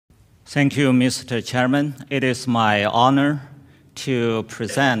Thank you, Mr. Chairman. It is my honor to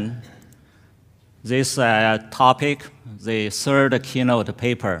present this topic, the third keynote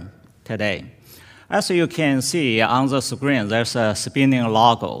paper today. As you can see on the screen, there's a spinning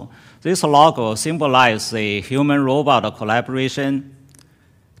logo. This logo symbolizes the human-robot collaboration,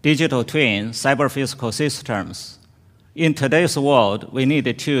 digital twin, cyber-physical systems. In today's world, we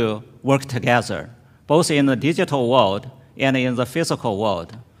need to work together, both in the digital world and in the physical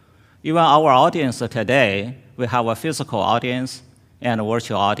world. Even our audience today, we have a physical audience and a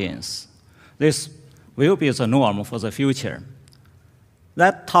virtual audience. This will be the norm for the future.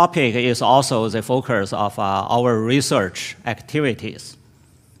 That topic is also the focus of our research activities.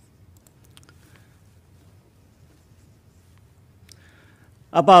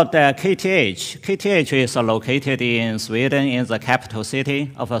 About KTH. KTH is located in Sweden, in the capital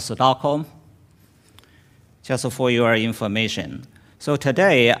city of Stockholm, just for your information. So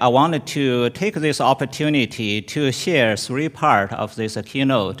today, I wanted to take this opportunity to share three parts of this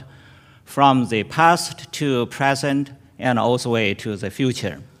keynote, from the past to present and all the way to the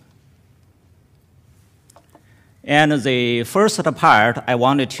future. And the first part I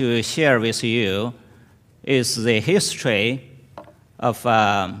wanted to share with you is the history of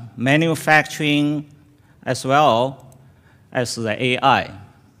manufacturing as well as the AI.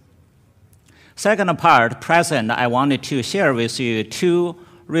 Second part, present, I wanted to share with you two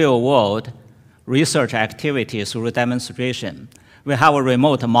real-world research activities through demonstration. We have a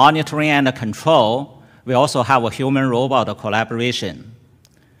remote monitoring and control. We also have a human-robot collaboration.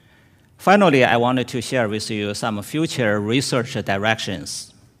 Finally, I wanted to share with you some future research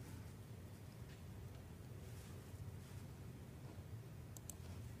directions.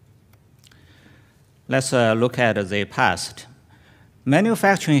 Let's look at the past.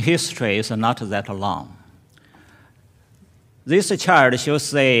 Manufacturing history is not that long. This chart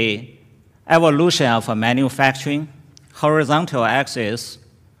shows the evolution of manufacturing. Horizontal axis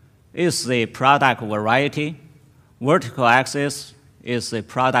is the product variety. Vertical axis is the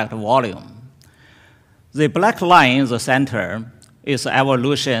product volume. The black line in the center is the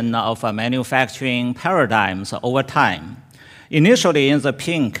evolution of manufacturing paradigms over time. Initially, in the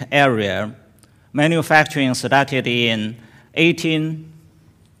pink area, manufacturing started in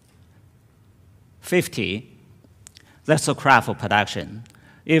 1850, that's a craft production.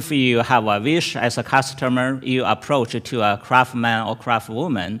 If you have a wish as a customer, you approach to a craftsman or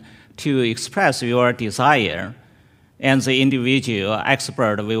craftwoman to express your desire, and the individual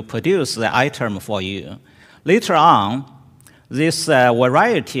expert will produce the item for you. Later on, this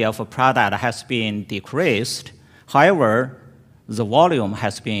variety of product has been decreased. However, the volume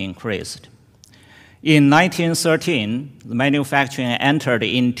has been increased. In 1913, the manufacturing entered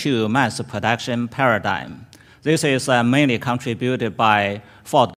into mass production paradigm. This is mainly contributed by Ford